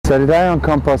So today on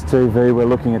compostTV we're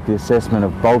looking at the assessment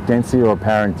of bulk density or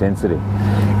apparent density.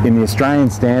 In the Australian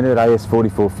standard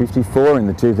AS4454 in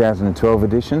the 2012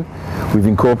 edition, we've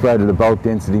incorporated a bulk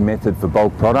density method for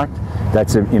bulk product.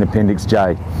 That's in Appendix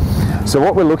J. So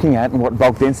what we're looking at and what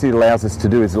bulk density allows us to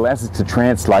do is it allows us to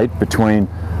translate between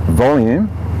volume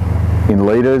in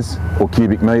litres or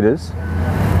cubic metres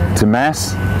to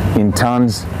mass in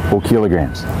tonnes or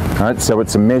kilograms. Right? So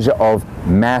it's a measure of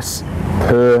mass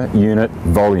per unit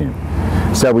volume.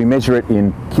 So we measure it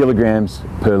in kilograms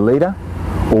per litre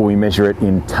or we measure it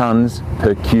in tonnes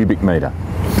per cubic metre.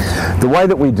 The way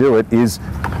that we do it is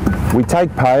we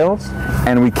take pails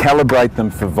and we calibrate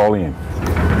them for volume.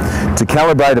 To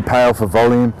calibrate a pail for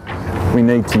volume, we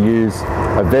need to use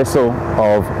a vessel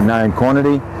of known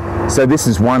quantity. So this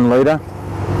is 1 litre.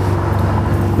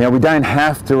 Now we don't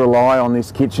have to rely on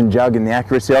this kitchen jug and the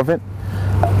accuracy of it.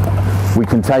 We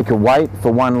can take a weight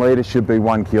for 1 litre, should be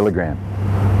 1 kilogram.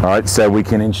 All right, so we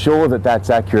can ensure that that's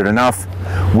accurate enough.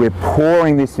 We're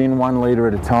pouring this in 1 litre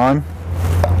at a time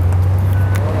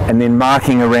and then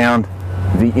marking around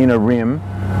the inner rim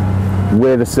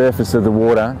where the surface of the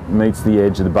water meets the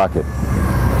edge of the bucket.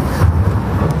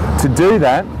 To do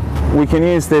that, we can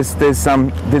use,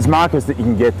 there's markers that you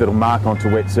can get that'll mark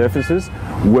onto wet surfaces.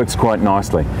 Works quite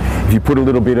nicely. If you put a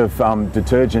little bit of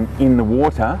detergent in the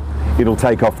water, it'll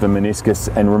take off the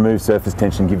meniscus and remove surface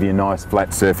tension, give you a nice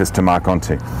flat surface to mark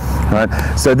onto. Right?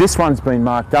 So this one's been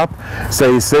marked up.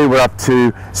 So you see we're up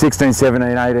to 16,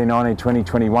 17, 18, 19, 20,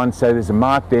 21. So there's a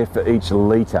mark there for each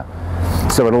litre.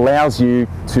 So it allows you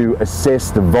to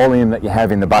assess the volume that you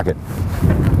have in the bucket.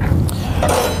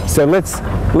 So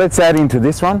let's add into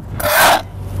this one.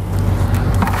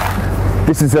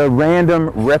 This is a random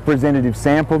representative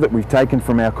sample that we've taken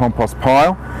from our compost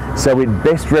pile. So it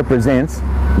best represents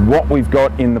what we've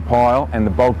got in the pile and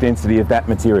the bulk density of that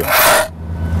material.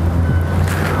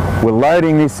 We're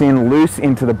loading this in loose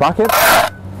into the bucket.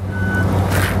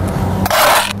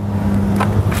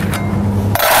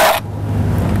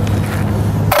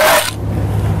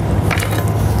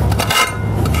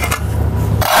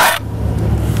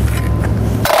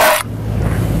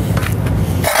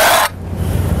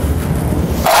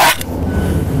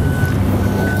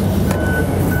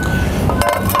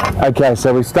 Okay,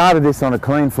 so we've started this on a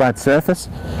clean flat surface.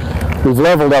 We've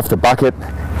levelled off the bucket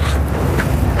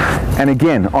and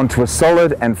again onto a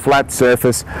solid and flat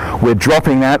surface we're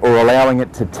dropping that or allowing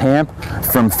it to tamp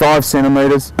from 5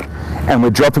 centimetres and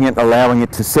we're dropping it, allowing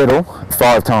it to settle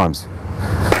 5 times.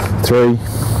 3,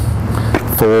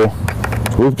 4,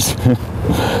 whoops,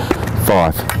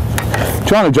 5.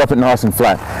 Trying to drop it nice and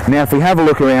flat. Now if we have a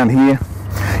look around here,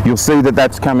 you'll see that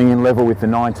that's coming in level with the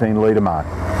 19 litre mark.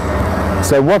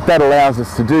 So what that allows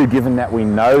us to do, given that we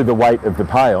know the weight of the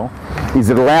pail, is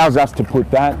it allows us to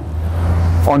put that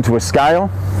onto a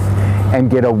scale and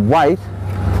get a weight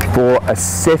for a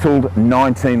settled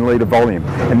 19 litre volume.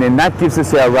 And then that gives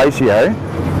us our ratio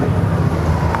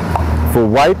for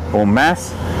weight or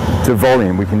mass to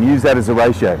volume. We can use that as a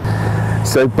ratio.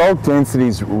 So bulk density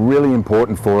is really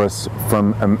important for us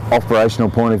from an operational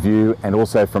point of view and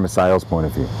also from a sales point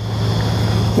of view.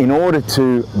 In order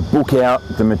to book out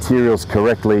the materials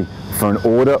correctly for an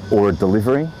order or a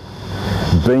delivery,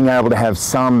 being able to have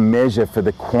some measure for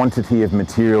the quantity of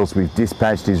materials we've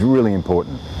dispatched is really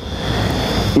important.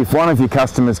 If one of your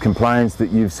customers complains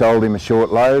that you've sold him a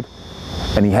short load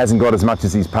and he hasn't got as much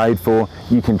as he's paid for,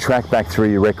 you can track back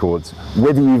through your records.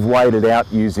 Whether you've weighed it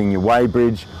out using your weigh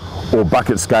bridge or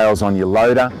bucket scales on your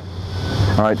loader,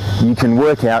 right, you can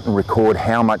work out and record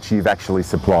how much you've actually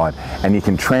supplied, and you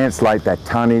can translate that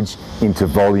tonnage into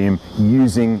volume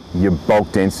using your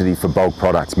bulk density for bulk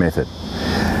products method.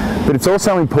 But it's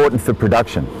also important for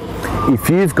production. If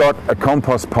you've got a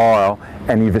compost pile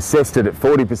and you've assessed it at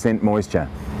 40% moisture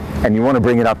and you want to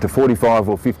bring it up to 45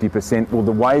 or 50%, well,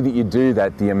 the way that you do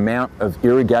that, the amount of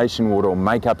irrigation water or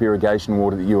makeup irrigation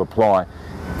water that you apply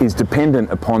is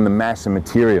dependent upon the mass of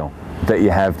material that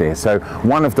you have there. So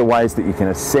one of the ways that you can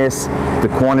assess the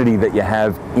quantity that you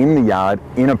have in the yard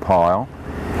in a pile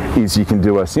is you can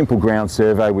do a simple ground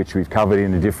survey, which we've covered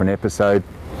in a different episode,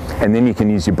 and then you can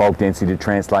use your bulk density to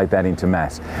translate that into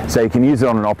mass. So you can use it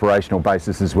on an operational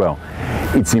basis as well.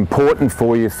 It's important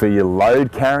for you for your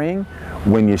load carrying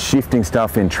when you're shifting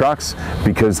stuff in trucks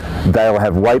because they'll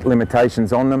have weight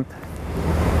limitations on them.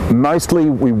 Mostly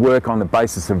we work on the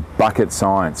basis of bucket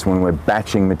science when we're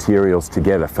batching materials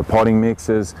together for potting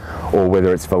mixes or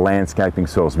whether it's for landscaping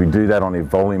soils. We do that on a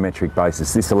volumetric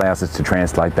basis. This allows us to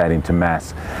translate that into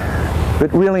mass.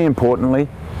 But really importantly,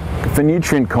 for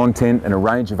nutrient content and a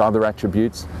range of other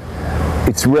attributes,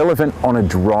 it's relevant on a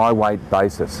dry weight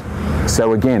basis.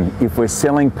 So again, if we're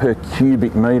selling per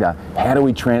cubic metre, how do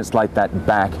we translate that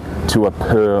back to a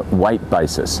per weight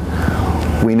basis?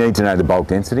 We need to know the bulk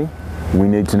density. We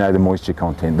need to know the moisture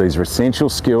content. These are essential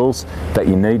skills that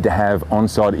you need to have on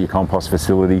site at your compost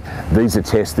facility. These are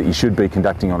tests that you should be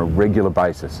conducting on a regular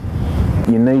basis.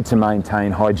 You need to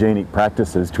maintain hygienic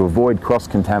practices to avoid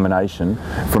cross-contamination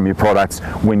from your products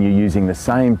when you're using the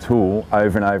same tool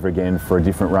over and over again for a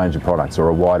different range of products or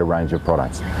a wider range of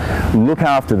products. Look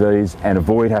after these and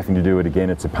avoid having to do it again.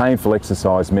 It's a painful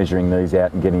exercise measuring these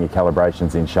out and getting your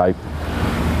calibrations in shape.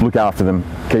 Look after them,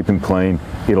 keep them clean.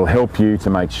 It'll help you to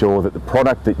make sure that the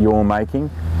product that you're making,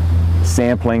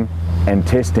 sampling and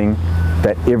testing,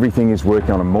 that everything is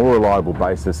working on a more reliable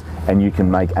basis and you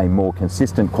can make a more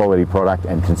consistent quality product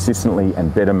and consistently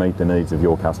and better meet the needs of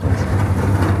your customers.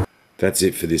 That's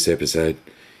it for this episode.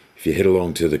 If you head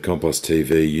along to the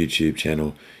compostTV YouTube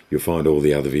channel, you'll find all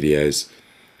the other videos,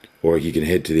 or you can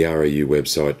head to the RAU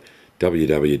website,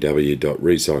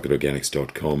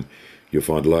 www.recycledorganics.com. You'll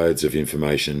find loads of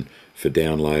information for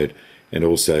download and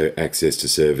also access to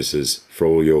services for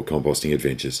all your composting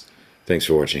adventures. Thanks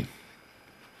for watching.